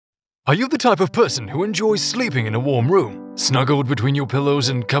Are you the type of person who enjoys sleeping in a warm room, snuggled between your pillows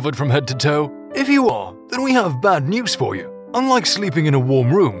and covered from head to toe? If you are, then we have bad news for you. Unlike sleeping in a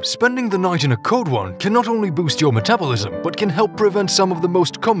warm room, spending the night in a cold one can not only boost your metabolism, but can help prevent some of the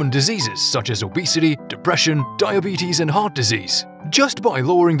most common diseases such as obesity, depression, diabetes, and heart disease. Just by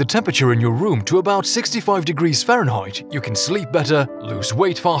lowering the temperature in your room to about 65 degrees Fahrenheit, you can sleep better, lose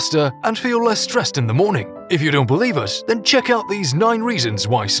weight faster, and feel less stressed in the morning. If you don't believe us, then check out these 9 reasons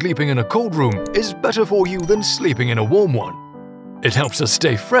why sleeping in a cold room is better for you than sleeping in a warm one. It helps us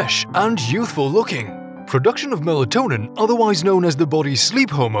stay fresh and youthful looking. Production of melatonin, otherwise known as the body's sleep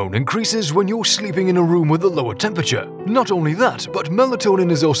hormone, increases when you're sleeping in a room with a lower temperature. Not only that, but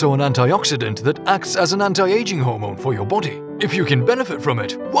melatonin is also an antioxidant that acts as an anti-aging hormone for your body. If you can benefit from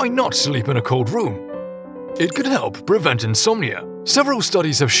it, why not sleep in a cold room? It could help prevent insomnia. Several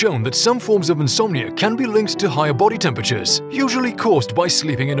studies have shown that some forms of insomnia can be linked to higher body temperatures, usually caused by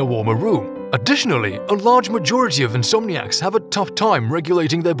sleeping in a warmer room. Additionally, a large majority of insomniacs have a tough time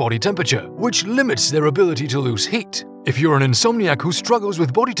regulating their body temperature, which limits their ability to lose heat. If you're an insomniac who struggles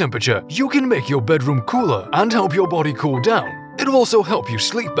with body temperature, you can make your bedroom cooler and help your body cool down. It'll also help you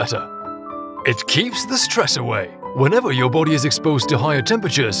sleep better. It keeps the stress away. Whenever your body is exposed to higher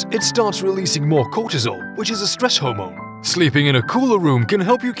temperatures, it starts releasing more cortisol, which is a stress hormone. Sleeping in a cooler room can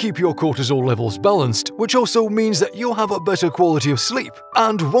help you keep your cortisol levels balanced, which also means that you'll have a better quality of sleep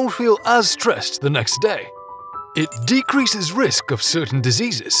and won't feel as stressed the next day. It decreases risk of certain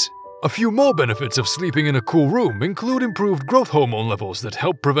diseases. A few more benefits of sleeping in a cool room include improved growth hormone levels that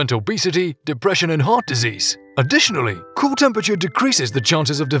help prevent obesity, depression, and heart disease. Additionally, cool temperature decreases the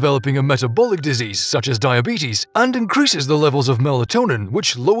chances of developing a metabolic disease such as diabetes and increases the levels of melatonin,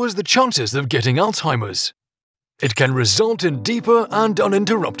 which lowers the chances of getting Alzheimer's. It can result in deeper and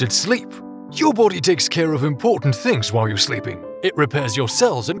uninterrupted sleep. Your body takes care of important things while you're sleeping. It repairs your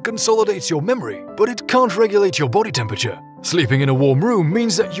cells and consolidates your memory, but it can't regulate your body temperature. Sleeping in a warm room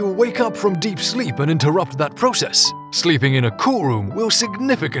means that you'll wake up from deep sleep and interrupt that process. Sleeping in a cool room will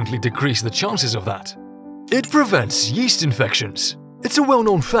significantly decrease the chances of that. It prevents yeast infections. It's a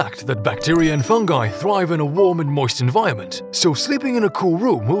well-known fact that bacteria and fungi thrive in a warm and moist environment, so sleeping in a cool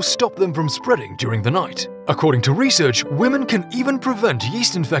room will stop them from spreading during the night. According to research, women can even prevent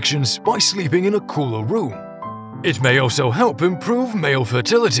yeast infections by sleeping in a cooler room. It may also help improve male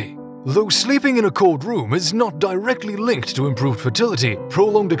fertility. Though sleeping in a cold room is not directly linked to improved fertility,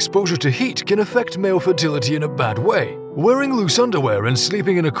 prolonged exposure to heat can affect male fertility in a bad way. Wearing loose underwear and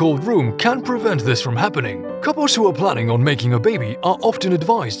sleeping in a cold room can prevent this from happening. Couples who are planning on making a baby are often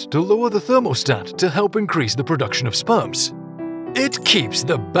advised to lower the thermostat to help increase the production of sperms. It keeps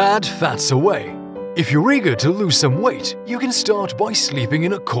the bad fats away. If you're eager to lose some weight, you can start by sleeping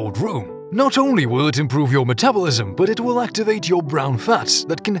in a cold room. Not only will it improve your metabolism, but it will activate your brown fats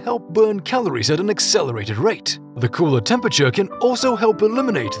that can help burn calories at an accelerated rate. The cooler temperature can also help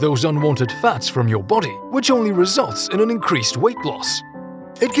eliminate those unwanted fats from your body, which only results in an increased weight loss.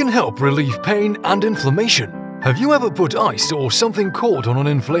 It can help relieve pain and inflammation. Have you ever put ice or something cold on an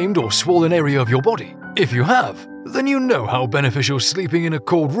inflamed or swollen area of your body? If you have, then you know how beneficial sleeping in a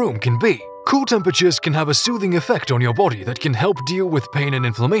cold room can be. Cool temperatures can have a soothing effect on your body that can help deal with pain and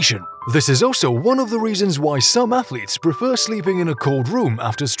inflammation. This is also one of the reasons why some athletes prefer sleeping in a cold room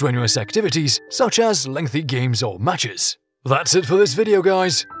after strenuous activities such as lengthy games or matches. That's it for this video,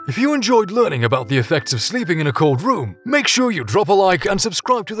 guys. If you enjoyed learning about the effects of sleeping in a cold room, make sure you drop a like and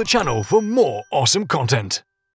subscribe to the channel for more awesome content.